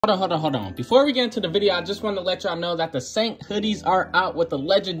Hold on. Before we get into the video, I just want to let y'all know that the Saint hoodies are out with the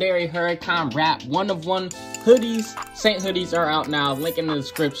legendary Huracan wrap. One of one hoodies. Saint hoodies are out now. Link in the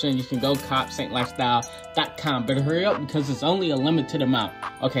description. You can go cop saintlifestyle.com. Better hurry up because it's only a limited amount.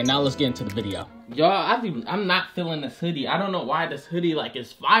 Okay, now let's get into the video. Y'all, I'm not feeling this hoodie. I don't know why this hoodie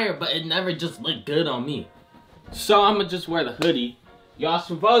is fire, but it never just looked good on me. So I'm gonna just wear the hoodie. Y'all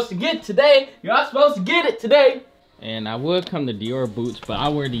supposed to get today. Y'all supposed to get it today. And I would come to Dior boots, but I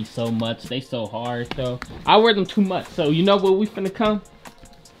wear these so much. They so hard, though. I wear them too much. So you know where we finna come?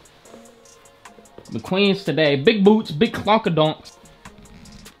 McQueen's today. Big boots, big clonkadonks.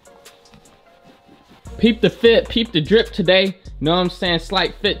 Peep the fit, peep the drip today. You know what I'm saying?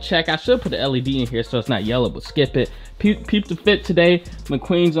 Slight fit check. I should put the LED in here so it's not yellow, but skip it. Peep the fit today.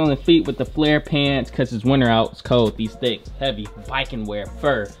 McQueen's on the feet with the flare pants because it's winter out. It's cold. These thick, heavy biking wear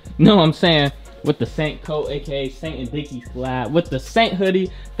fur. You know what I'm saying? With the Saint coat, aka Saint and Dickies collab, with the Saint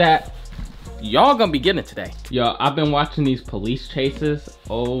hoodie that y'all gonna be getting today. Yo, I've been watching these police chases.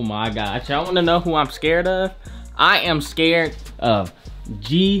 Oh my gosh, y'all wanna know who I'm scared of? I am scared of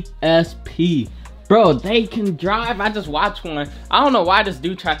GSP. Bro, they can drive. I just watched one. I don't know why this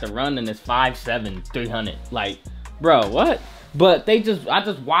dude tried to run in this 5'7", 300. Like, bro, what? But I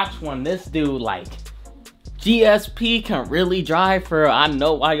just watched one. This dude, GSP can really drive for. I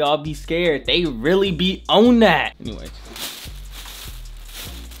know why y'all be scared. They really be on that. Anyways.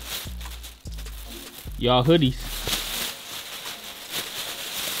 Y'all hoodies.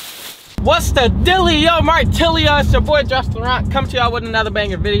 What's the dilly? Yo, Martilia, it's your boy Laurent. Come to y'all with another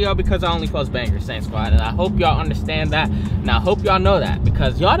banger video because I only post bangers, Saint Squad. And I hope y'all understand that. And I hope y'all know that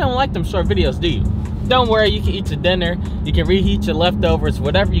because y'all don't like them short videos, do you? Don't worry, you can eat your dinner. You can reheat your leftovers,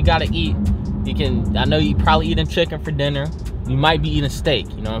 whatever you gotta eat. You can, I know you probably eating chicken for dinner. You might be eating steak,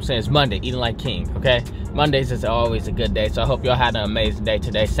 you know what I'm saying? It's Monday, eating like king, okay? Mondays is always a good day, so I hope y'all had an amazing day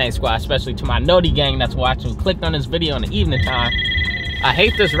today. Saint Squad, especially to my Noti gang that's watching, who clicked on this video in the evening time. I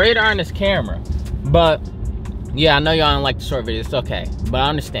hate this radar and this camera, but yeah, I know y'all don't like the short videos, it's okay. But I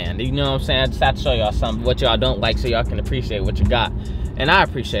understand, you know what I'm saying? I just have to show y'all something, what y'all don't like so y'all can appreciate what you got. And I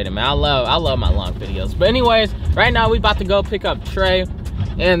appreciate it, man. I love my long videos. But anyways, right now we about to go pick up Trey.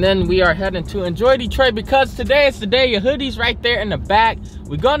 And then we are heading to Enjoy Detroit because today is the day. Your hoodie's right there in the back.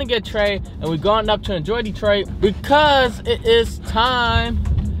 We're gonna get Trey and we're going up to Enjoy Detroit because it is time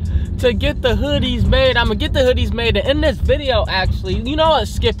to get the hoodies made. I'm gonna get the hoodies made, and in this video, actually, you know what,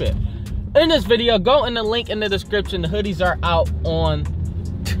 skip it. In this video, go in the link in the description. The hoodies are out on,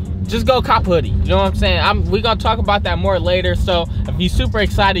 just go cop hoodie. You know what I'm saying? We're gonna talk about that more later. So if you're super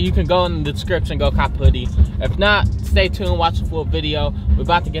excited, you can go in the description, go cop hoodie. If not, stay tuned, watch the full video. We're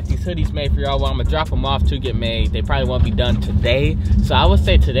about to get these hoodies made for y'all. Well, I'm gonna drop them off to get made. They probably won't be done today. So I would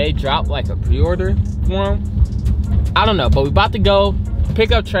say today, drop like a pre-order for them. I don't know, but we're about to go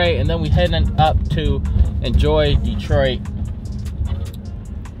pick up Trey and then we heading up to Enjoy Detroit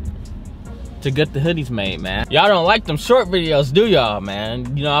to get the hoodies made, man. Y'all don't like them short videos, do y'all,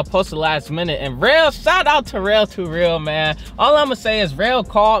 man? You know, I posted last minute, and Rail, shout out to Rail Too Real, man. All I'm gonna say is Rail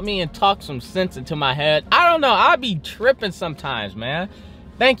called me and talked some sense into my head. I don't know, I be tripping sometimes, man.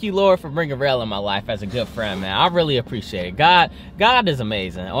 Thank you, Lord, for bringing Rail in my life as a good friend, man. I really appreciate it. God is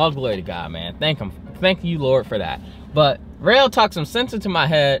amazing. All glory to God, man. Thank you, Lord, for that. But Rail talked some sense into my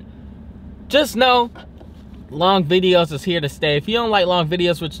head. Just know, long videos is here to stay. If you don't like long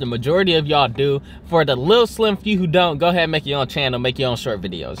videos, which the majority of y'all do, for the little slim few who don't, go ahead and make your own channel, make your own short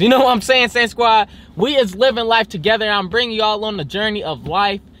videos. You know what I'm saying, Saint Squad? We is living life together. I'm bringing y'all on the journey of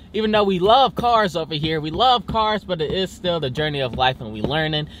life. Even though we love cars over here, we love cars, but it is still the journey of life, and we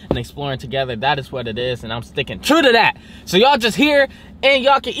learning and exploring together. That is what it is, and I'm sticking true to that. So y'all just here, and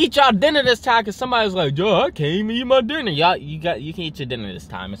y'all can eat y'all dinner this time, because somebody's like, yo, I can't even eat my dinner. Y'all, you can eat your dinner this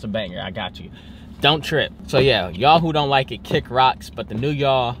time. It's a banger. I got you. Don't trip. So yeah, y'all who don't like it, kick rocks. But the new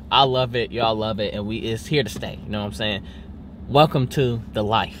y'all, I love it. Y'all love it, and it's here to stay. You know what I'm saying? Welcome to the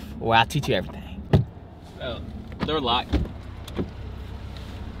life where I teach you everything. Oh, they're locked.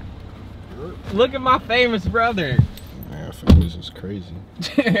 Look at my famous brother. Man, famous is crazy.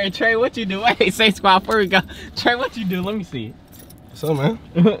 Trey, what you do? Wait, Saint Squad, before we go. Trey, what you do? Let me see. What's up, man?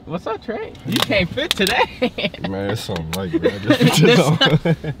 What's up, Trey? You can't fit today. Man, it's something like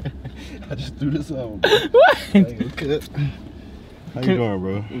that. I just threw this on. What? Okay. How you doing,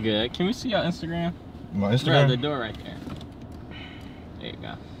 bro? Good. Can we see your Instagram? My Instagram? Bro, the door right there. There you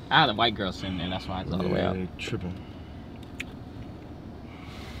go. I had a white girl sitting there. That's why it's all the way up. Tripping.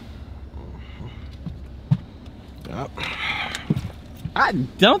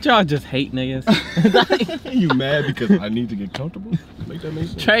 Don't y'all just hate niggas? You mad because I need to get comfortable? Make that make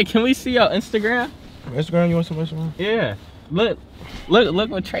sense? Trey, can we see your Instagram? Instagram? You want some Instagram? Yeah. Look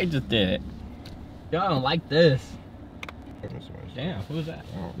what Trey just did. Y'all don't like this. Damn, who's that?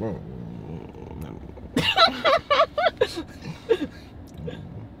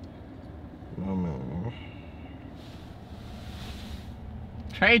 No, man.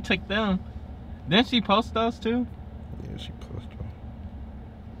 Trey took them. Didn't she post those too? Yeah, she posted them.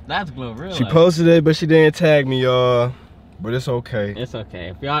 That's Glorilla. She posted it, but she didn't tag me, y'all. But it's okay. It's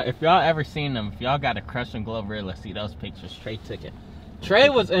okay. If y'all ever seen them, if y'all got a crush on Glorilla, see those pictures. Trey took it. Trey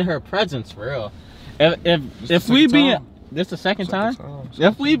was in her presence for real. If we being this the second time?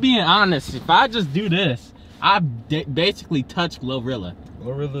 If we being honest, if I just do this, I basically touch Glorilla.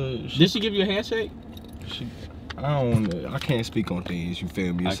 Glorilla. Did she give you a handshake? I can't speak on things. You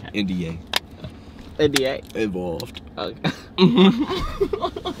feel me? It's Okay. NDA. NDA Involved. Okay.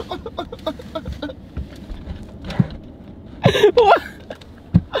 What?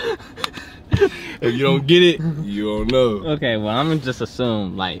 If you don't get it, you don't know. Okay, well I'm gonna just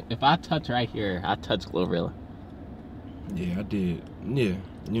assume like if I touch right here, I touch Glorilla. Yeah, I did. Yeah,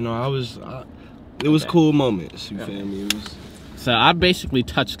 you know, it was cool moments. You feel me? It was. So I basically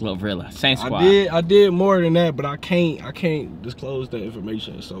touched Glorilla. Same squad. I did more than that, but I can't disclose that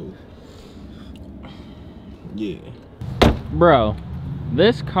information. So yeah. Bro,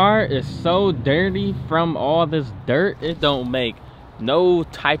 this car is so dirty from all this dirt. It don't make no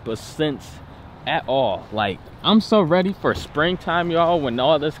type of sense at all. Like, I'm so ready for springtime, y'all, when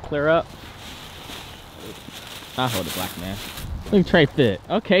all this clear up. I hold it, black man. Look, Trey fit.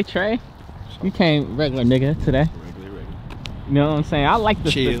 Okay, Trey, you came regular nigga today. Regular. You know what I'm saying? I like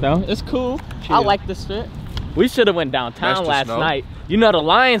this fit though. It's cool. Chill. I like this fit. We should have went downtown last night. You know the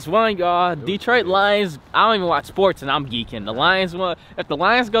Lions won, y'all. Detroit Lions. I don't even watch sports and I'm geeking. The Lions won. If the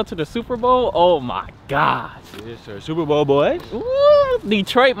Lions go to the Super Bowl, oh my God. Yes, sir. Super Bowl boys. Ooh,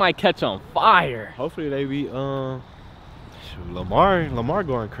 Detroit might catch on fire. Hopefully they beat Lamar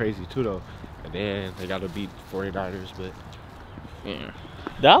going crazy too though. And then they gotta beat 49ers, but yeah.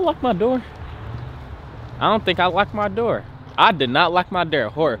 Did I lock my door? I don't think I locked my door. I did not lock my door.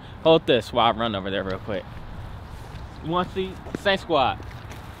 Hold this while I run over there real quick. You want to see? Same squad.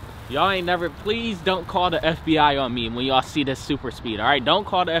 Y'all ain't never, please don't call the FBI on me when y'all see this super speed, all right? Don't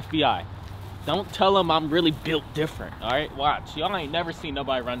call the FBI. Don't tell them I'm really built different, all right? Watch. Y'all ain't never seen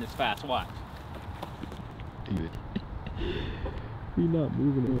nobody run this fast. Watch. you're not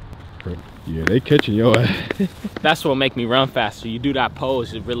moving it. Yeah, they catching your ass. That's what make me run faster. You do that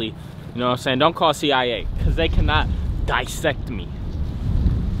pose, it really, you know what I'm saying? Don't call CIA, because they cannot dissect me.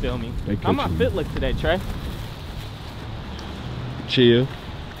 Feel me? How my fit look today, Trey? Chill.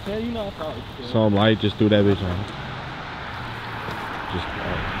 Yeah, you know, it's always chill. Some light, just threw that bitch on. Just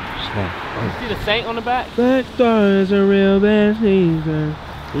See the Saint on the back? That star is a real bad season.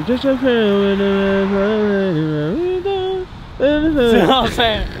 You're just a friend with a See what I'm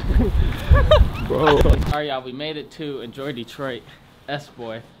saying? bro. Alright, y'all, we made it to Enjoy Detroit,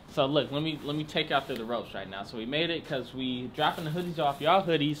 S-Boy. So look, let me take y'all through the ropes right now. So we made it because we dropping the hoodies off y'all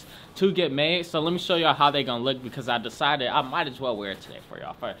hoodies to get made. So let me show y'all how they gonna look because I decided I might as well wear it today for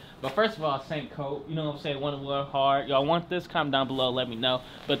y'all. But first of all, same coat. You know what I'm saying? Want to work hard. Y'all want this? Comment down below. Let me know.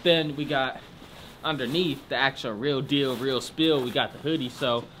 But then we got underneath the actual real deal, real spill. We got the hoodie.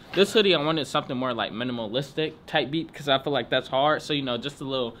 So this hoodie, I wanted something more like minimalistic type beat because I feel like that's hard. So you know, just a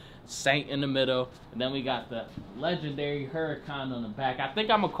little Saint in the middle, and then we got the legendary Huracan on the back. I think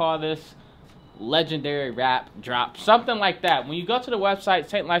I'm gonna call this legendary rap drop, something like that. When you go to the website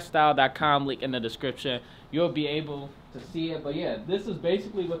saintlifestyle.com, link in the description, you'll be able to see it. But yeah, this is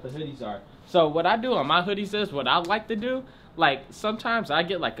basically what the hoodies are. So what I do on my hoodies is what I like to do, like sometimes I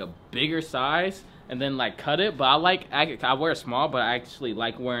get like a bigger size and then like cut it, but I wear small, but I actually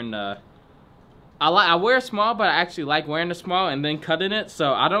like wearing the I wear small, but I actually like wearing the small and then cutting it.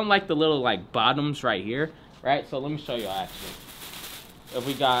 So I don't like the little like bottoms right here, right? So let me show y'all actually. If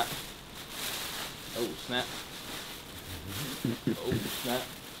we got, oh snap, oh snap.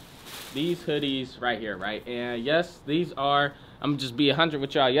 These hoodies right here, right? And yes, these are, I'm just be 100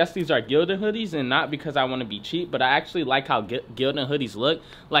 with y'all. Yes, these are Gildan hoodies, and not because I want to be cheap, but I actually like how Gildan hoodies look.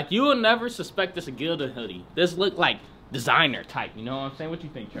 Like you will never suspect this a Gildan hoodie. This look like designer type, you know what I'm saying? What you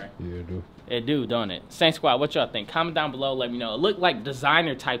think, Trey? Yeah, it do. It do, don't it? Saint Squad, what y'all think? Comment down below, let me know. It look like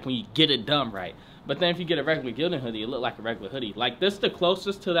designer type when you get it done right. But then if you get a regular Gildan hoodie, it look like a regular hoodie. Like this the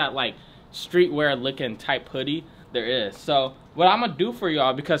closest to that like streetwear looking type hoodie there is. So what I'm gonna do for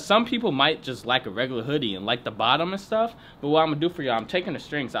y'all, because some people might just like a regular hoodie and like the bottom and stuff, but what I'm gonna do for y'all, I'm taking the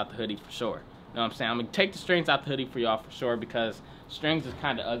strings out the hoodie for sure. You know what I'm saying? I'm gonna take the strings out the hoodie for y'all for sure, because strings is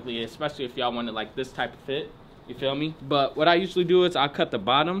kind of ugly, especially if y'all wanted like this type of fit. You feel me? But what I usually do is I cut the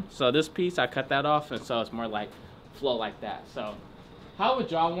bottom. So this piece, I cut that off, and so it's more like flow like that. So how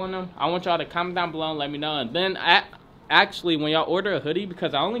would y'all want them? I want y'all to comment down below and let me know. And then actually, when y'all order a hoodie,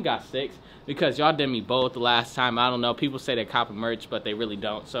 because I only got 6, because y'all did me both the last time. I don't know. People say they cop merch, but they really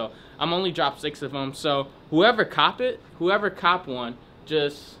don't. So I'm only dropped 6 of them. So whoever cop one,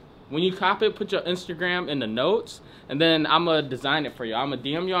 just when you cop it, put your Instagram in the notes, and then I'm gonna design it for y'all. I'm gonna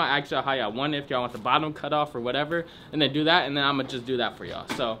DM y'all, ask y'all how y'all want it, if y'all want the bottom cut off or whatever, and then do that, and then I'm gonna just do that for y'all.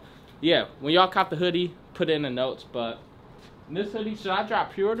 So yeah, when y'all cop the hoodie, put it in the notes. But this hoodie, should I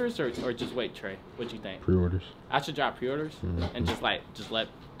drop pre-orders or just wait, Trey? What you think? Pre-orders. I should drop pre-orders and just let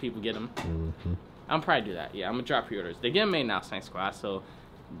people get them. I'm probably do that. Yeah, I'm gonna drop pre-orders. They get made now, Saint Squad. So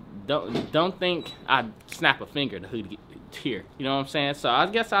don't think I snap a finger to hoodie here. You know what I'm saying? So I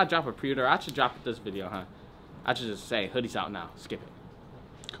guess I'll drop a pre-order. I should drop it this video, huh? I should just say hoodie's out now. Skip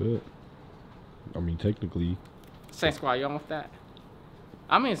it. Could. I mean, technically. Saint Squad, y'all want that?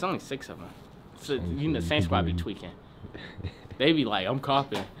 I mean, it's only 6 of them. So you know, Saint Squad be tweaking. They be like, I'm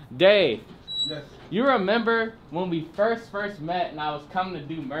copying. Dave, Yes. you remember when we first met and I was coming to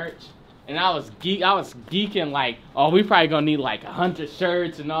do merch and I was geeking like, oh, we probably gonna need like 100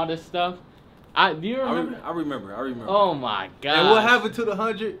 shirts and all this stuff. Do you remember? I remember. Oh my god. And what happened to the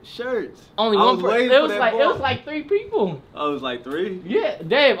 100 shirts? Only one person. It was like 3 people. Oh, it was like 3? Yeah,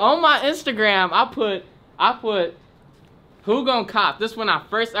 Dave, on my Instagram, I put who gonna cop? This when I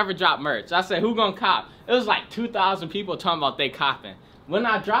first ever dropped merch. I said, who gonna cop? It was like 2,000 people talking about they copping. When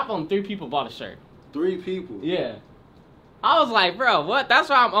I dropped them, 3 people bought a shirt. 3 people? Yeah. I was like, bro, what? That's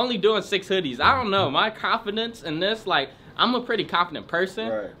why I'm only doing 6 hoodies. I don't know. My confidence in this, like, I'm a pretty confident person.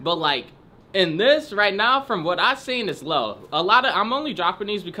 Right. But, like, in this right now, from what I've seen, is low. I'm only dropping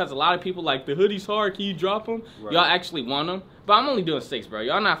these because a lot of people like, the hoodie's hard, can you drop them? Right. Y'all actually want them. But I'm only doing 6, bro.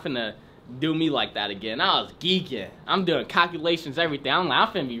 Y'all not finna do me like that again. I was geeking. I'm doing calculations, everything. I'm like,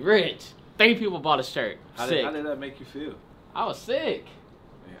 I'm finna be rich. 3 people bought a shirt. How did that make you feel? I was sick.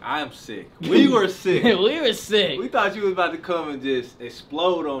 Man, I am sick. We were sick. We were sick. We thought you was about to come and just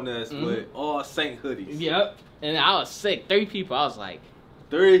explode on us with all Saint hoodies. Yep. And I was sick. 3 people. I was like,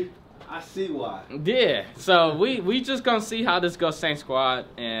 3? I see why. Yeah. So we just gonna see how this goes, Saint Squad,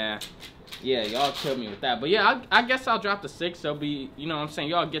 and yeah, y'all kill me with that. But yeah, I guess I'll drop the 6. They'll be, you know what I'm saying,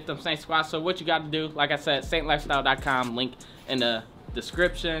 y'all get them Saint Squad. So what you got to do, like I said, saintlifestyle.com, link in the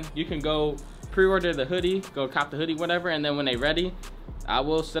description. You can go pre-order the hoodie, go cop the hoodie, whatever, and then when they ready, I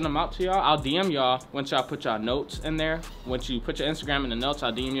will send them out to y'all. I'll DM y'all once y'all put y'all notes in there. Once you put your Instagram in the notes,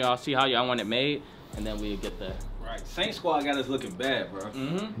 I'll DM y'all, see how y'all want it made, and then we'll get the... Right, Saint Squad got us looking bad, bro.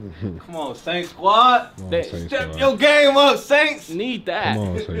 Come on, Saint Squad. Step your game up, Saints. Need that. Come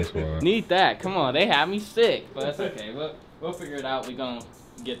on, Saint Squad. Need that. Come on, they have me sick, but it's okay. We'll figure it out. We gonna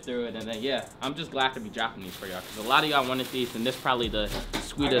get through it, and then yeah, I'm just glad to be dropping these for y'all because a lot of y'all wanted these, and this is probably the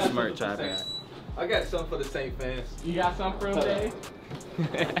sweetest merch I've had. I got something for the Saint fans. You got something for them,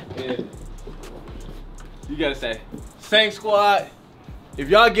 Dave? Yeah. You gotta say, Saint Squad. If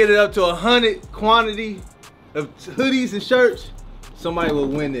y'all get it up to 100 quantity of hoodies and shirts, somebody will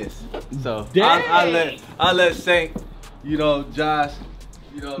win this. So I let Saint, you know, Josh,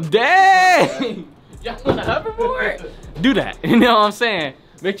 you know. Dang! Y'all want a hoverboard? Do that. You know what I'm saying?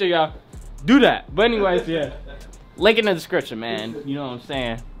 Make sure y'all do that. But anyways, yeah. Link in the description, man. You know what I'm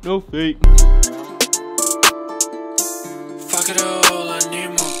saying? No fake. Fuck it all, I need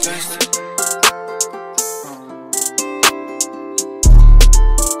more best.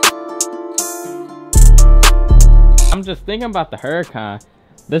 I'm just thinking about the Huracan,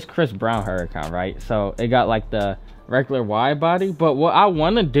 this Chris Brown Huracan, right? So it got like the regular wide body, but what I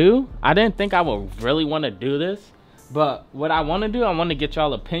want to do, I didn't think I would really want to do this, but what I want to do, I want to get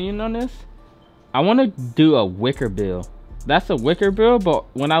y'all opinion on this. I want to do a wicker bill. That's a wicker bill, but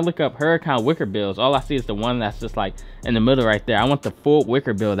when I look up Huracan wicker bills, all I see is the one that's just like in the middle right there. I want the full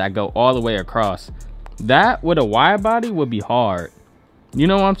wicker bill that go all the way across. That with a wide body would be hard. You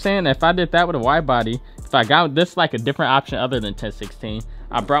know what I'm saying? If I did that with a wide body, if I got this like a different option other than 1016,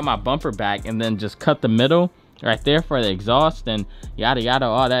 I brought my bumper back and then just cut the middle right there for the exhaust and yada yada,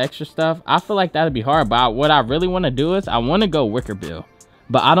 all that extra stuff. I feel like that'd be hard, but what I really want to do is I want to go wicker bill,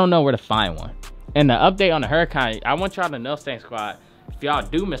 but I don't know where to find one. And the update on the Huracan, I want y'all to know, Saint Squad, if y'all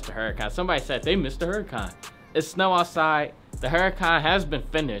do miss the Huracan, somebody said they missed the Huracan. It's snow outside. The Huracan has been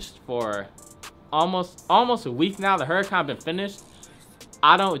finished for almost a week now. The Huracan been finished.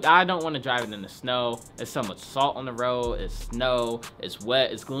 I don't want to drive it in the snow. It's so much salt on the road. It's snow. It's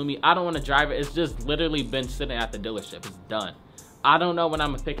wet. It's gloomy. I don't want to drive it. It's just literally been sitting at the dealership. It's done. I don't know when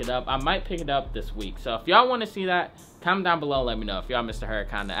I'm gonna pick it up. I might pick it up this week. So if y'all want to see that, comment down below. Let me know if y'all missed the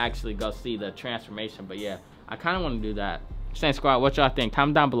Huracan to actually go see the transformation. But yeah, I kind of want to do that. Saint Squad, what y'all think?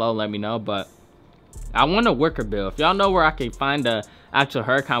 Comment down below. Let me know. But I want a wicker bill. If y'all know where I can find the actual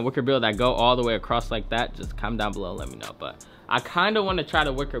Huracan wicker bill that go all the way across like that, just comment down below, let me know. But I kind of want to try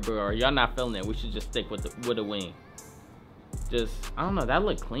the wicker bill, or y'all not feeling it, we should just stick with the wing. Just, I don't know, that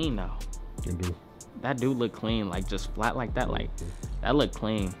look clean though. You do. That do look clean, like just flat like that, like that look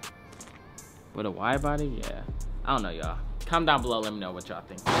clean. With a wide body, yeah. I don't know, y'all. Comment down below, let me know what y'all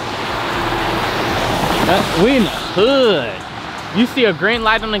think. We in the hood. You see a green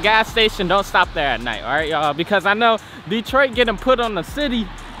light on the gas station, don't stop there at night, all right, y'all? Because I know Detroit getting put on the city,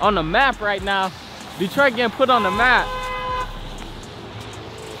 on the map right now. Detroit getting put on the map.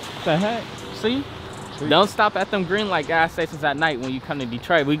 What the heck? See? Don't stop at them green light gas stations at night when you come to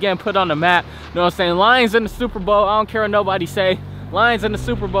Detroit. We getting put on the map. You know what I'm saying? Lions in the Super Bowl. I don't care what nobody say. Lions in the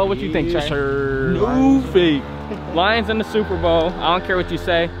Super Bowl. What you think, Trey? Sir. No fake. Lions in the Super Bowl. I don't care what you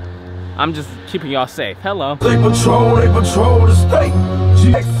say. I'm just keeping y'all safe. Hello. They patrol the state.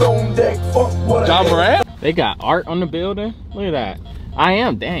 GX on deck, fuck what John Morant? They got art on the building. Look at that. I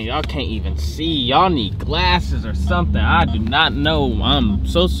am, dang, y'all can't even see. Y'all need glasses or something. I do not know. I'm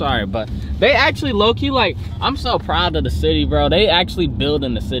so sorry, but they actually low-key, like, I'm so proud of the city, bro. They actually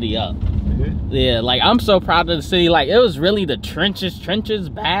building the city up. Yeah, like, I'm so proud of the city. Like, it was really the trenches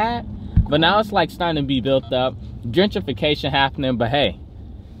bad, but now it's like starting to be built up. Gentrification happening, but hey,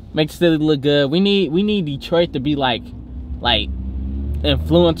 makes the city look good. We need Detroit to be like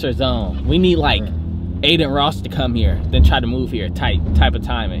influencer zone. We need like Aiden Ross to come here, then try to move here type of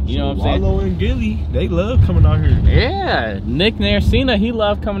timing. You know what I'm saying? Wallow and Gilly, they love coming out here. Yeah, Nick Narcina, he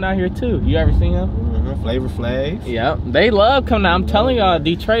loved coming out here too. You ever seen him? Flavor Flav. Yep, they love coming out. I'm telling y'all,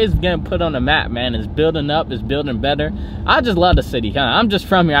 Detroit is getting put on the map, man. It's building up, it's building better. I just love the city. I'm just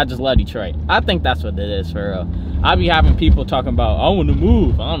from here, I just love Detroit. I think that's what it is for real. I be having people talking about, I want to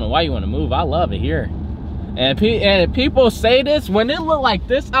move. I don't know why you want to move. I love it here. And people say this, when it look like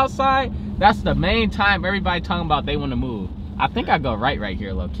this outside, that's the main time everybody talking about they want to move. I think I go right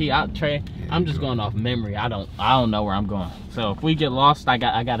here, low key. Trey, I'm just going off memory. I don't know where I'm going. So if we get lost, I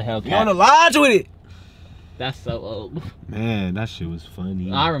got a Hellcat. You on the lodge with it? That's so old. Man, that shit was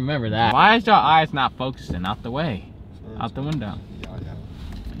funny. I remember that. Why is your eyes not focusing out the way? Out the window.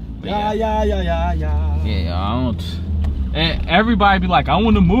 Yeah. Yeah, I don't. And everybody be like, I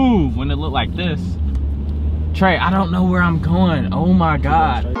want to move when it look like this. Trey, I don't know where I'm going. Oh my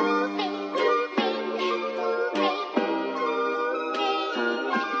God.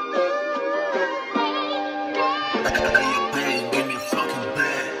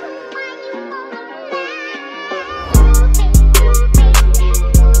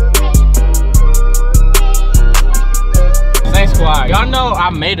 Y'all know I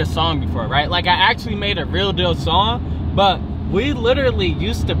made a song before, right? Like I actually made a real deal song, but we literally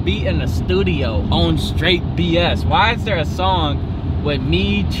used to be in the studio on straight BS. Why is there a song with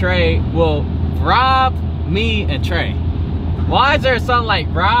me, Trey, well, Rob, me, and Trey? Why is there a song like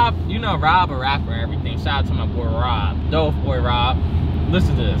Rob? You know Rob, a rapper, everything. Shout out to my boy Rob, dope boy Rob.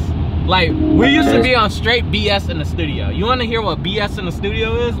 Listen to this. Like, we used to be on straight BS in the studio. You want to hear what BS in the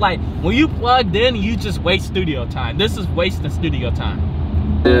studio is? Like, when you plugged in, you just waste studio time. This is wasting studio time.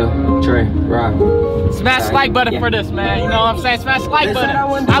 Yeah, Trey, Rob. Smash like button for this, man. You know what I'm saying? Smash like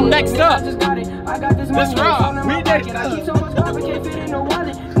button. I'm next up. This Rob. We next up.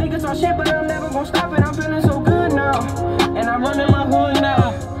 Niggas on shit, but I'm never gonna stop it. I'm feeling so good now. And I'm running my hood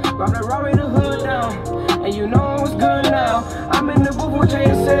now. Rob the Rory the hood now. And you know what's good now. I'm in the booth with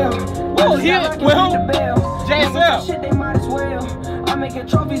JSL. Oh, yeah, well, JSL. Shit, they might as well. I'm making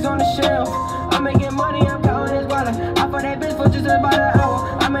trophies on the shelf. I'm making money, I'm counting this wallet. I fought that bitch for just about an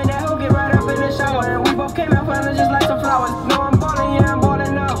hour. I made that hoe get right up in the shower. And we both came out feeling just like some flowers. No, I'm ballin', yeah, I'm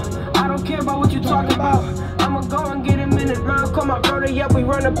ballin' now. I don't care about what you talking about. I'ma go and get a minute, bro. Come on, brother, yeah, we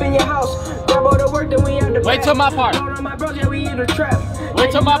run up in your house. Grab all the work, then we out the Wait till my part. My bros, yeah, we in the trap. Wait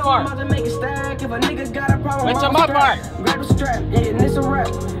till my part. I'm about to make a stack. If a nigga got a problem, wait till my part. Grab the strap, yeah, and it's a rap.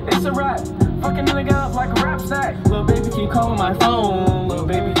 It's a rap. Fucking nigga up like a rap stack. Little baby keep calling my phone. Little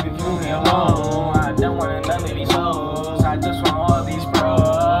baby, you leave me alone. I don't want none of these hoes. I just want all these bros.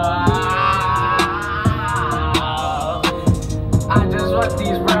 I just want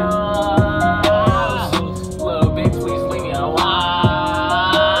these bros. Little baby, please leave me alone.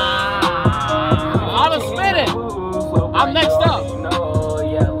 I'm spinning. I'm next up.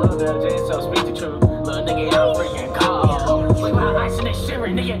 Yeah, little girl, J, so speak the truth. Little nigga, I'm freaking cold. Look my ice and they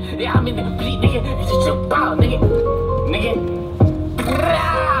shivering, nigga. Yeah, I'm in the complete, nigga. It's just a bow, nigga.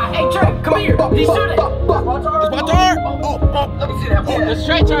 Hey, Trey, come here. He's shooting. It's my turn. Oh, let me see that. Oh, it's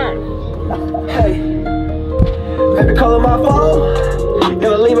straight turn. Hey, baby calling my phone,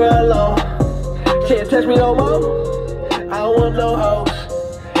 gonna leave her alone. Can't text me no more, I don't want no hoes.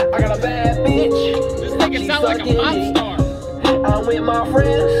 I got a bad bitch. This nigga sound like a pop star. I'm with my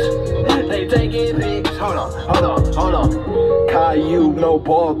friends. They taking pics. Hold on. You no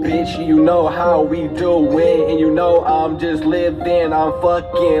ball, bitch. You know how we do it, and you know I'm just living. I'm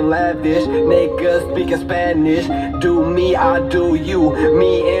fucking lavish. Niggas speaking Spanish. Do me, I do you.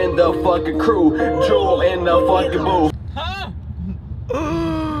 Me and the fucking crew. Jewel and the fucking boo.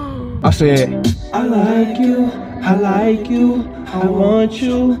 I said, I like you, I like you, I want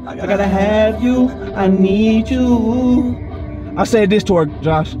you, I gotta have you, I need you. I said this to her,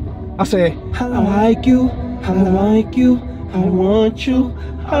 Josh. I said, I like you, I like you, I want you,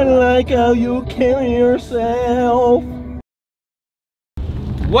 I like how you carry yourself.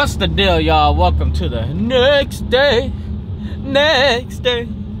 What's the deal, y'all? Welcome to the next day.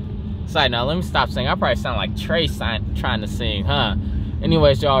 Side note, let me stop singing. I probably sound like Trey trying to sing, huh?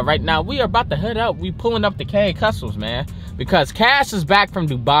 Anyways, y'all, right now we are about to head up. We pulling up the K Customs, man, because Cash is back from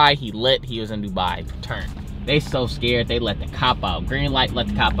Dubai. He was in Dubai. Turned. They so scared they let the cop out. Green light, let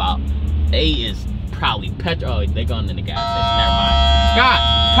the cop out. They is probably petrol. Oh, they going in the gas station. Never mind. Scott,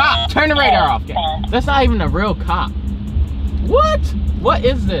 cop, turn the radar off. That's not even a real cop. What? What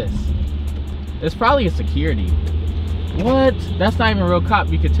is this? It's probably a security. What? That's not even a real cop.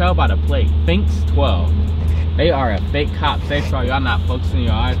 You can tell by the plate. Finks 12. They are a fake cop. Safe for y'all not focusing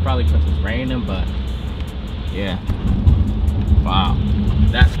your eyes, probably because it's raining, but yeah. Wow,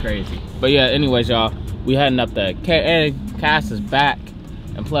 that's crazy. But yeah, anyways, y'all, we heading up the K. Cass is back,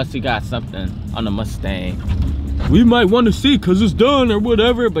 and plus he got something on the Mustang. We might want to see because it's done or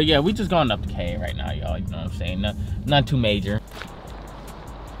whatever, but yeah, we just going up the K right now, y'all. You know what I'm saying? Not too major.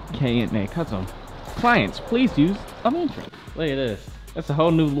 K and A Custom. Clients, please use an entrance. Look at this. That's a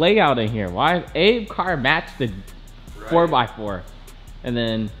whole new layout in here. Why Abe car matched the 4x4? And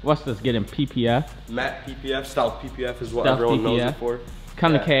then what's this getting PPF? Matte PPF, stealth PPF is what Stealth everyone PPF. knows it for.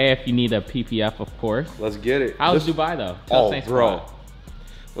 Come to K if you need a PPF, of course. Let's get it. How's Dubai though? Tell Oh, bro.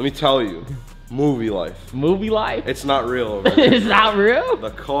 Let me tell you, movie life. Movie life? It's not real over there. It's not real?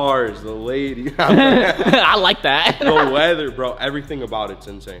 The cars, the lady. I like that. The weather, bro. Everything about it's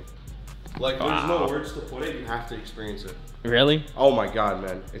insane. Like, there's no words to put it. You have to experience it. Really? Oh my god,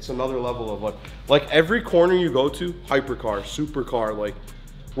 man. It's another level of like every corner you go to, hypercar, supercar, like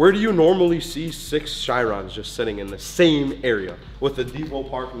where do you normally see 6 Chirons just sitting in the same area with the depot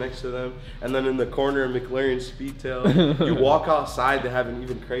park next to them, and then in the corner a McLaren Speedtail. You walk outside, they have an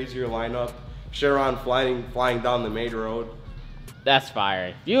even crazier lineup. Chiron flying down the main road. That's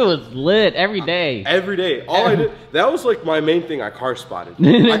fire. You was lit every day. Every day. All I did, that was like my main thing. I car spotted.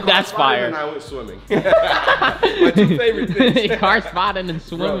 That's fire. And I went swimming. My 2 favorite things. Car spotting and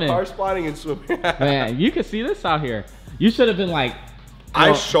swimming. Bro, car spotting and swimming. Man, you can see this out here. You should have been like.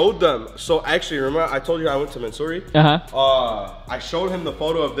 I showed them. So actually, remember I told you I went to Mansouri? I showed him the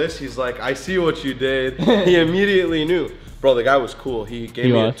photo of this. He's like, I see what you did. He immediately knew. Bro, the guy was cool. He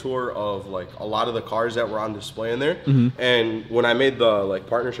gave me a tour of like a lot of the cars that were on display in there. And when I made the like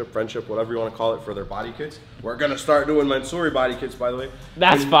partnership, friendship, whatever you want to call it, for their body kits, we're gonna start doing Mansouri body kits, by the way.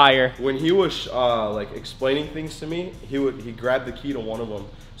 That's fire. When he was like explaining things to me, he grabbed the key to one of them.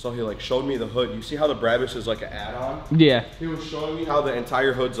 So he like showed me the hood. You see how the Brabus is like an add-on? Yeah. He was showing me how the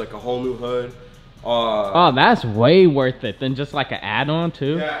entire hood's like a whole new hood. Oh, that's way worth it than just like an add-on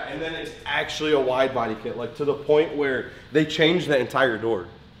too. Yeah, and then it's actually a wide body kit, like to the point where they changed the entire door.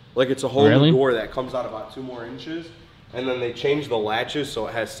 Like it's a whole new door that comes out about 2 more inches, and then they changed the latches so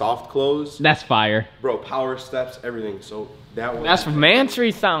it has soft close. That's fire. Bro, power steps, everything. So that was. That's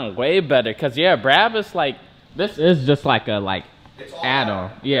Mansory sound way better, cause yeah, Brabus like this is just like a add-on.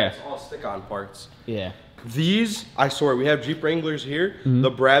 Yeah. It's all stick-on parts. Yeah. These, I swear, we have Jeep Wranglers here.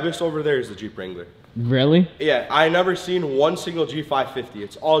 The Brabus over there is the Jeep Wrangler. Really? Yeah, I never seen one single G550.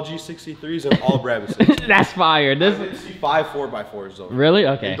 It's all G63s and all Brabuses. That's fire. This I didn't see 5 4x4s though. Really?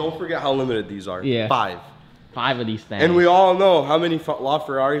 Okay. And don't forget how limited these are. Yeah. 5 of these things. And we all know how many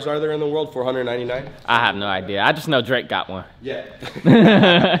LaFerraris are there in the world? 499? I have no idea. I just know Drake got one. Yeah.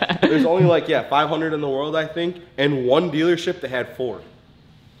 There's only like, 500 in the world, I think. And one dealership that had 4.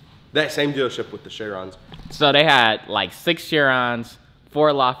 That same dealership with the Chirons. So they had like 6 Chirons,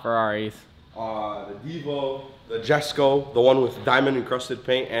 4 LaFerraris. The Devo, the Jesco, the one with diamond encrusted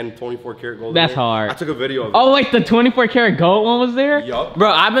paint and 24 karat gold. That's hard. I took a video of it. Oh, like the 24 karat gold one was there? Yup.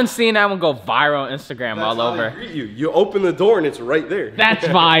 Bro, I've been seeing that one go viral on Instagram. That's all over. They greet you. You open the door and it's right there. That's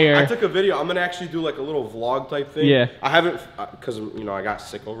fire. I took a video. I'm gonna actually do like a little vlog type thing. Yeah. I haven't, cause you know I got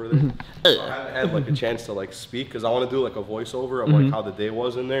sick over there. So I haven't had like a chance to like speak, cause I want to do like a voiceover of like how the day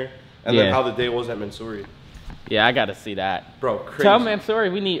was in there, and then how the day was at Mansouri. Yeah, I gotta see that. Bro, crazy. Tell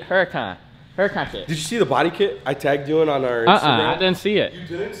Mansouri we need Huracan. Huracan kit. Did you see the body kit I tagged you in on our Instagram? I didn't see it. You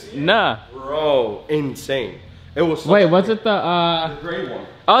didn't see it? Nah. Bro, insane. It was. Wait, was it the gray one?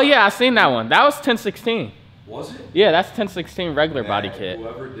 Oh yeah, I seen that one. That was 1016. Was it? Yeah, that's 1016 regular body kit.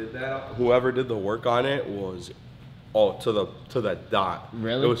 Whoever did that, whoever did the work on it was, to the dot.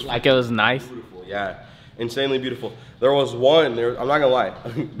 Really? It was like it was nice. Beautiful, yeah, insanely beautiful. There was one. I'm not gonna lie,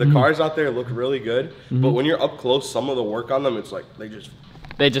 the cars out there look really good, but when you're up close, some of the work on them, it's like they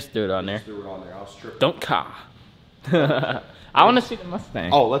just threw it on there. Threw it on there. I was tripping. Don't car. I want to see the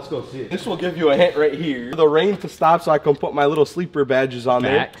Mustang. Oh, let's go see it. This will give you a hint right here. The rain to stop so I can put my little sleeper badges on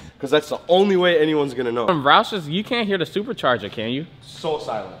there. Because that's the only way anyone's going to know. From Roush's, you can't hear the supercharger, can you? So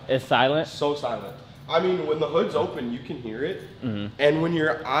silent. It's silent? So silent. I mean, when the hood's open, you can hear it. And when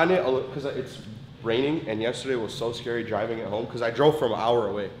you're on it, because it's raining, and yesterday was so scary driving it home, because I drove from an hour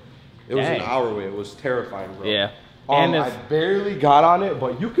away. It was an hour away. It was terrifying, bro. Yeah. I barely got on it,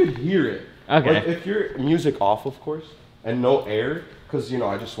 but you could hear it. Okay. Like, if your music off, of course, and no air, because, you know,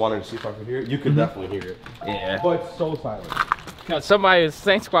 I just wanted to see if I could hear it, you could definitely hear it. Yeah. But it's so silent. Somebody,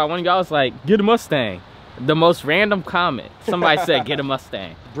 Saint Squad, one of y'all was like, get a Mustang. The most random comment. Somebody said, get a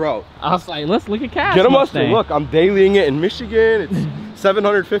Mustang. Bro. I was like, let's look at Cash. Get a Mustang. Look, I'm dailying it in Michigan. It's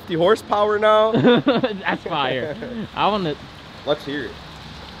 750 horsepower now. That's fire. I want to. Let's hear it.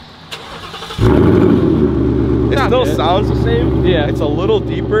 It still sounds the same. Yeah. It's a little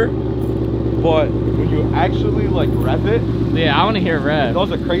deeper, but when you actually like rev it. Yeah, I want to hear rev. It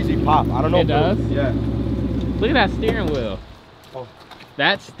does a crazy pop. I don't know. It does? Yeah. Look at that steering wheel. Oh.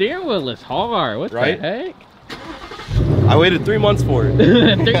 That steering wheel is hard. What the heck? I waited 3 months for it.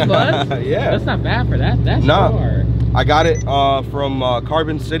 3 months? Yeah. That's not bad for that. That's hard. I got it from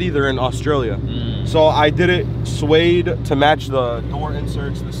Carbon City. They're in Australia. So I did it suede to match the door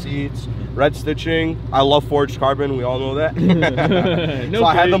inserts, the seats, red stitching. I love forged carbon. We all know that. So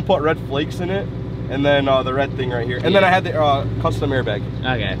I had them put red flakes in it, and then the red thing right here, and then I had the custom airbag.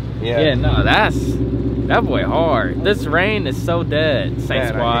 Okay. Yeah. No, that boy hard. This rain is so dead, Saint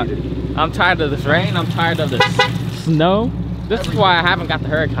Squad. I'm tired of this rain. I'm tired of this snow. This is why I haven't got the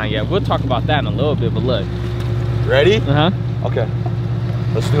Huracan yet. We'll talk about that in a little bit, but look. Ready? Okay.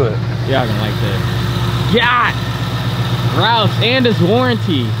 Let's do it. Yeah, I'm gonna like this. God! Roush, and it's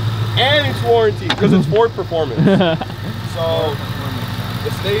warranty. And it's warranty, because it's Ford Performance. So,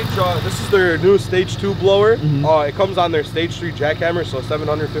 the stage, this is their new Stage 2 blower. It comes on their Stage 3 jackhammer, so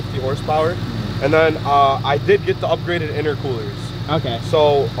 750 horsepower. And then I did get the upgraded intercoolers. Okay.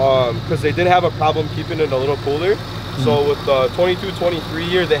 So, because they did have a problem keeping it a little cooler. So with the 22-23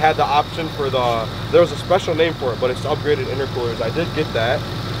 year, they had the option for there was a special name for it, but it's upgraded intercoolers. I did get that.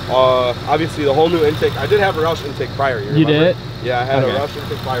 Obviously the whole new intake. I did have a Roush intake prior. You did? Yeah, I had a Roush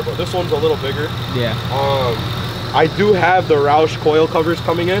intake prior, but this one's a little bigger. Yeah. I do have the Roush coil covers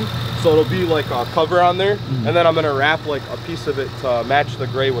coming in, so it'll be like a cover on there, and then I'm gonna wrap like a piece of it to match the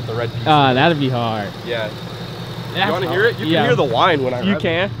gray with the red piece. That'd be hard. Yeah. You want to hear it? You can hear the whine when I You rev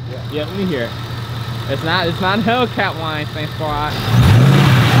can? It. Yeah, let me hear it. It's not Hellcat whine, Saint Squad.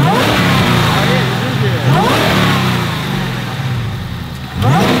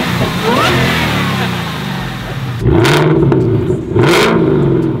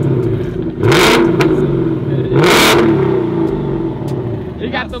 You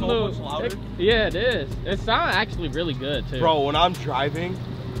got the little. Yeah, it is. It sounds actually really good too. Bro, when I'm driving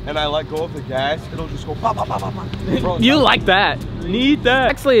and I let go of the gas, it'll just go pop, pop, pop, pop, pop. Bro, you like that? Need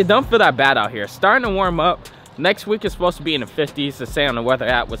that? Actually, it don't feel that bad out here. Starting to warm up. Next week is supposed to be in the 50s to stay on the weather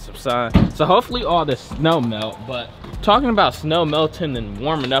app with some sun. So hopefully all this snow melt. But talking about snow melting and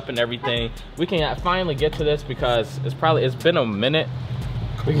warming up and everything, we can finally get to this because it's been a minute.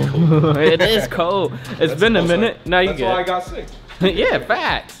 It is cold. It's been a minute. No, you good. That's why I got sick. Yeah,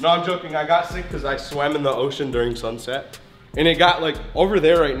 facts. No, I'm joking. I got sick because I swam in the ocean during sunset. And it got like, over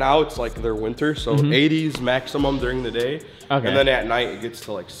there right now, it's like their winter. So 80s maximum during the day. Okay. And then at night, it gets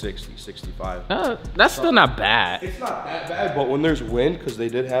to like 60, 65. That's still not bad. It's not that bad, but when there's wind, because they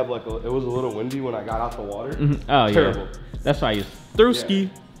did have like, it was a little windy when I got out the water. Oh, yeah. Terrible. That's why you threw ski.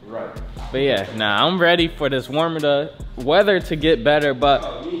 Right. But yeah, nah, I'm ready for this weather to get better, but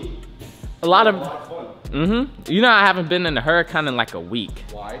a lot of you know, I haven't been in the Huracan in like a week.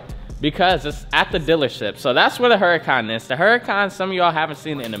 Why? Because it's at the dealership. So that's where the Huracan is. The Huracan, some of y'all haven't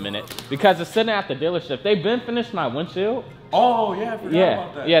seen it in a minute because it's sitting at the dealership. They've been finished my windshield. Oh yeah, I forgot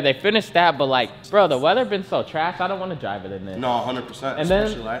about that. Yeah, they finished that, but like, bro, the weather been so trash, I don't want to drive it in there. No, 100%,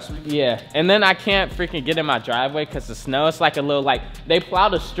 especially last week. Yeah, and then I can't freaking get in my driveway because the snow, it's like a little, like, they plow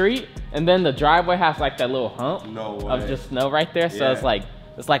the street, and then the driveway has like that little hump of just snow right there, so it's like,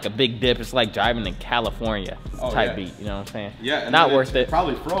 It's like a big dip. It's like driving in California type beat. You know what I'm saying? Yeah. And not worth it.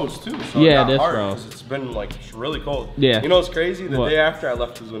 Probably froze too. So yeah, it is hard froze. It's been like really cold. Yeah. You know what's crazy? The day after I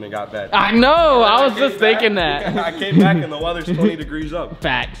left is when it got bad. I know. I was just thinking that. I came back and the weather's 20 degrees up.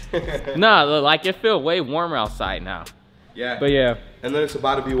 Facts. No, like it feels way warmer outside now. Yeah. But yeah. And then it's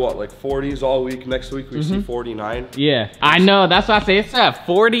about to be what, like 40s all week. Next week we see 49. Yeah. I know. That's why I say it's at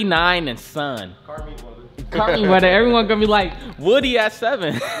 49 and sun. Carmi weather. Everyone gonna be like Woody at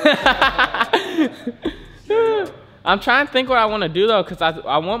 7. I'm trying to think what I want to do though, cause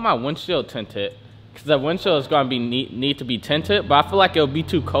I want my windshield tinted, cause the windshield is gonna be need to be tinted, but I feel like it'll be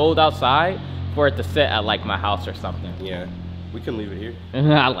too cold outside for it to sit at like my house or something. Yeah, we can leave it here.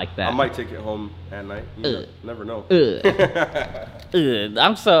 I like that. I might take it home at night. You never know. But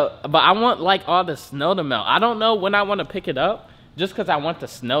I want like all the snow to melt. I don't know when I want to pick it up, just cause I want the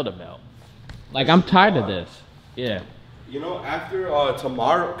snow to melt. Like I'm tired of this. Yeah. You know, after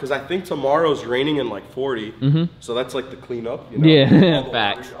tomorrow, because I think tomorrow's raining in like 40, so that's like the cleanup. You know? Yeah,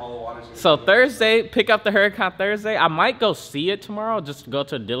 facts. So Thursday, pick up the Huracan Thursday. I might go see it tomorrow, just go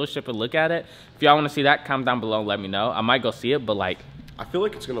to a dealership and look at it. If y'all want to see that, comment down below and let me know. I might go see it, but like, I feel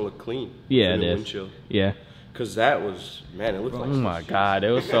like it's gonna look clean. Yeah, it is. Windshield. Yeah. Cause that was, man, it looked like. Oh my God,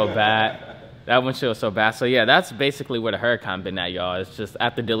 it was so bad. That windshield was so bad. So yeah, that's basically where the Huracan been at, y'all. It's just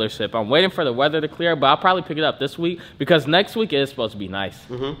at the dealership. I'm waiting for the weather to clear, but I'll probably pick it up this week because next week is supposed to be nice.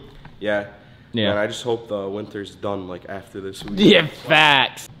 Yeah. Yeah. And I just hope the winter's done like after this week. Yeah,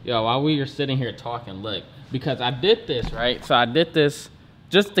 facts. Yo, while we were sitting here talking, look, because I did this, right? So I did this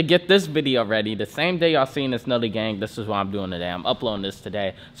just to get this video ready. The same day y'all seen this Nutty Gang, this is what I'm doing today. I'm uploading this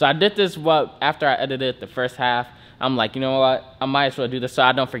today. So I did this after I edited the first half. I'm like, you know what? I might as well do this so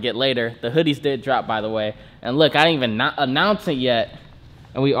I don't forget later. The hoodies did drop, by the way. And look, I didn't even announce it yet.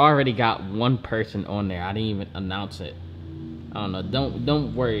 And we already got one person on there. I didn't even announce it. I don't know.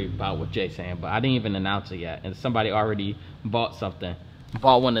 Don't worry about what Jay's saying, but I didn't even announce it yet. And somebody already bought something.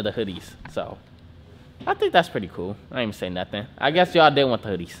 Bought one of the hoodies. So I think that's pretty cool. I didn't even say nothing. I guess y'all did want the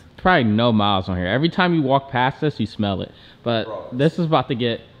hoodies. Probably no miles on here. Every time you walk past this, you smell it. But this is about to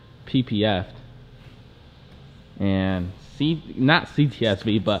get PPF'd. And not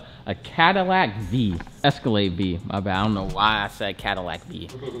CTSV, but a Cadillac V, Escalade V. My bad, I don't know why I said Cadillac V.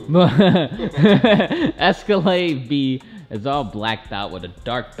 But Escalade V is all blacked out with a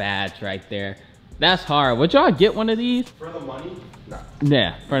dark badge right there. That's hard. Would y'all get one of these? For the money? No.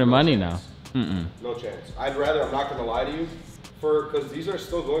 Yeah, for the money, chance. no. No chance. I'd rather, I'm not gonna lie to you, because these are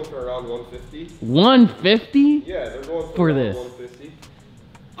still going for around 150. 150? Yeah, they're going for this. 150.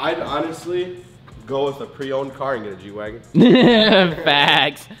 I'd honestly go with a pre-owned car and get a G-Wagon.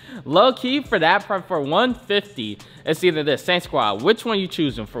 Facts. Low key for that part, for 150, it's either this, Saint Squad. Which one you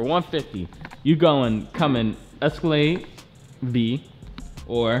choosing for 150? You coming Escalade V,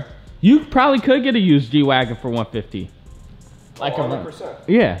 or you probably could get a used G-Wagon for 150. Like 100%.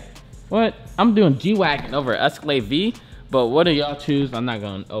 Yeah. What? I'm doing G-Wagon over Escalade V, but what do y'all choose? I'm not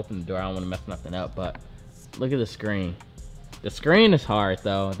gonna open the door. I don't want to mess nothing up, but look at the screen. The screen is hard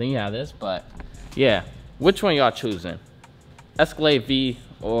though. Then you have this, but yeah. Which one y'all choosing? Escalade V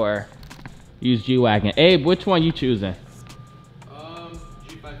or use G-Wagon? Abe, which one you choosing?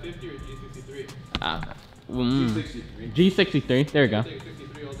 G550 or G63? G63. G63. There you go.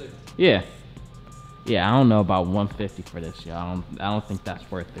 63 all day. Yeah. Yeah, I don't know about 150 for this, y'all. I don't think that's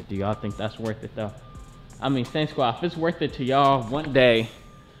worth it. Do y'all think that's worth it though? I mean, Saint Squad, if it's worth it to y'all, one day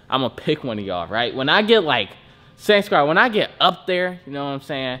I'm gonna pick one of y'all, right? When I get like Saint Squad, when I get up there, you know what I'm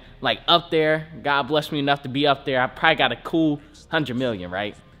saying? Like up there, God bless me enough to be up there. I probably got a cool 100 million,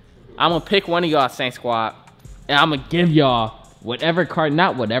 right? I'm gonna pick one of y'all, Saint Squad, and I'm gonna give y'all whatever car,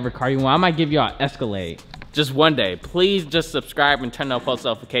 not whatever car you want. I might give y'all Escalade. Just one day. Please just subscribe and turn on post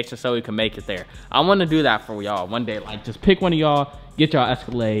notifications so we can make it there. I want to do that for y'all one day. Like just pick one of y'all, get y'all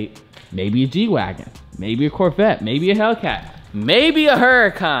Escalade, maybe a G-Wagon, maybe a Corvette, maybe a Hellcat. Maybe a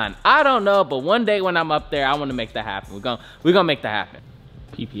Huracan. I don't know, but one day when I'm up there, I want to make that happen. We're gonna make that happen.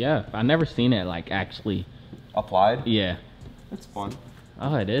 PPF. I never seen it like actually applied. Yeah. That's fun.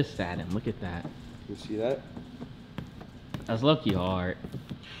 Oh, it is satin. Look at that. You see that? That's lucky hard.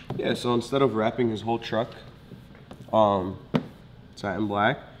 Yeah. So instead of wrapping his whole truck, satin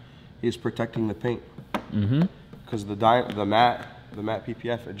black, he's protecting the paint. Because the matte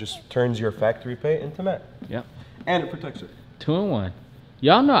PPF, it just turns your factory paint into matte. Yep. And it protects it. 2-in-1.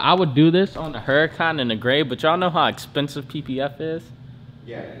 Y'all know I would do this on the Huracan in the gray, but y'all know how expensive PPF is?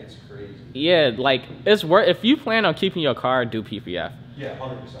 Yeah, it's crazy. Yeah, like, it's worth, if you plan on keeping your car, do PPF. Yeah,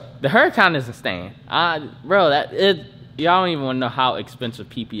 100%. The Huracan is insane. Bro, y'all don't even want to know how expensive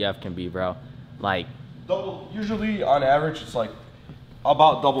PPF can be, bro. Like, usually on average, it's like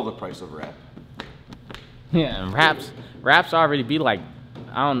About double the price of wrap. Yeah, and wraps already be like,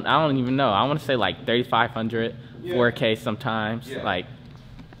 I don't even know. I want to say like 3,500, 4K sometimes, like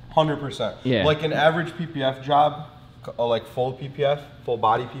 100%. Yeah. Like an average PPF job, like full PPF, full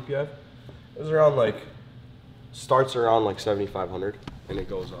body PPF, is around like, starts around like 7,500 and it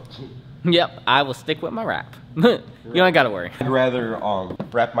goes up. Yep, I will stick with my wrap. You ain't gotta worry. I'd rather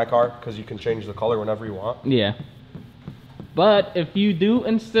wrap my car because you can change the color whenever you want. Yeah. But if you do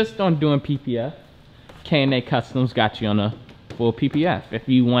insist on doing PPF, K&A Customs got you on a full PPF. If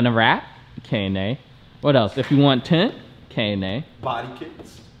you want to wrap, K&A. What else? If you want tint, K&A. Body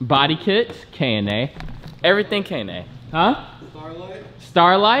kits. Body kits, K&A. Everything K&A. Huh? Starlight.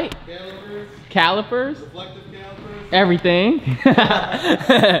 Starlight. Calipers. Calipers. Reflective calipers. Everything.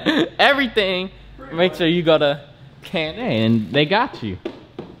 Everything. Make sure you go to K&A and they got you.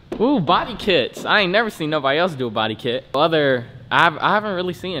 Ooh, body kits. I ain't never seen nobody else do a body kit. I haven't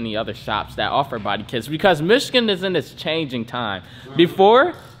really seen any other shops that offer body kits because Michigan is in its changing time.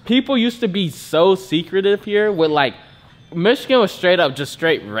 Before, people used to be so secretive here with like, Michigan was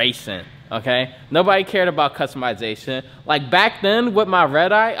straight racing, okay? Nobody cared about customization. Like back then with my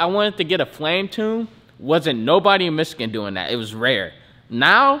red eye, I wanted to get a flame tune. Wasn't nobody in Michigan doing that. It was rare.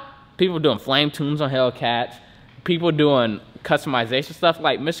 Now, people doing flame tunes on Hellcats. People doing customization stuff.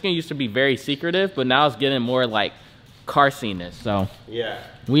 Like Michigan used to be very secretive, but now it's getting more like car sceness. So yeah,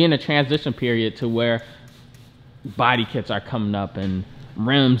 we in a transition period to where body kits are coming up and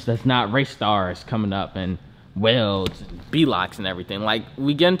rims that's not race stars coming up and welds and B-locks and everything. Like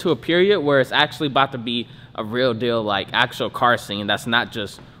we get into a period where it's actually about to be a real deal, like actual car scene that's not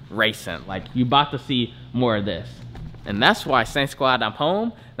just racing. Like you about to see more of this. And that's why Saint Squad, I'm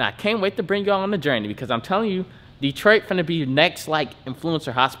home. And I can't wait to bring y'all on the journey because I'm telling you, Detroit finna be next like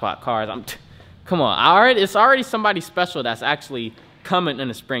influencer hotspot cars. Come on, it's already somebody special that's actually coming in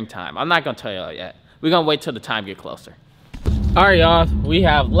the springtime. I'm not gonna tell y'all yet. We're gonna wait till the time get closer. All right, y'all, we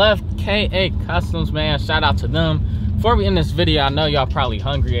have left K&A Customs, man. Shout out to them. Before we end this video, I know y'all probably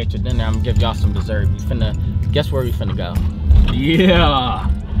hungry at your dinner. I'm gonna give y'all some dessert. Guess where we finna go? Yeah.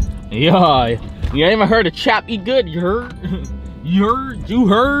 You ain't even heard of Chap Eat Good, you heard? You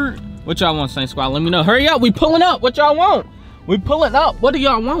heard? What y'all want, Saint Squad? Let me know. Hurry up, we pulling up. What y'all want? We pulling up. What do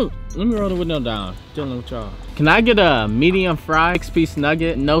y'all want? Let me roll the window down. Dealing with y'all. Can I get a medium fry, 6-piece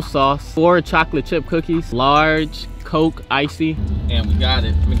nugget, no sauce, 4 chocolate chip cookies, large Coke, icy, and we got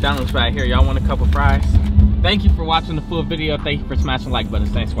it. McDonald's right here. Y'all want a couple fries? Thank you for watching the full video. Thank you for smashing the like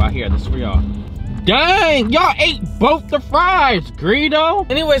button. Saint Squad here. This is for y'all. Dang, y'all ate both the fries, Greedo.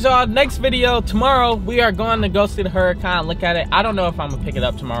 Anyways, y'all, next video tomorrow, we are going to go see the Huracan, look at it. I don't know if I'm gonna pick it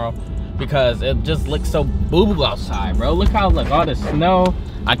up tomorrow because it just looks so boo-boo outside, bro. Look all this snow.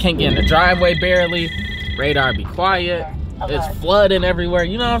 I can't get in the driveway barely. Radar be quiet. It's flooding everywhere.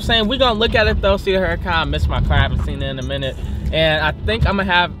 You know what I'm saying? We're gonna look at it though, see the Huracan. Miss my car, I haven't seen it in a minute. And I think I'm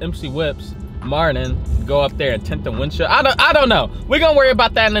gonna have MC Whips, Martin, go up there and tint the windshield. I don't know. We're gonna worry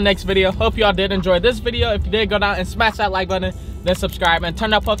about that in the next video. Hope y'all did enjoy this video. If you did, go down and smash that like button, then subscribe and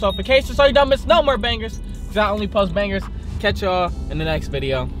turn on post notifications so you don't miss no more bangers. Because I only post bangers. Catch y'all in the next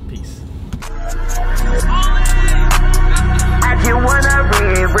video. Peace.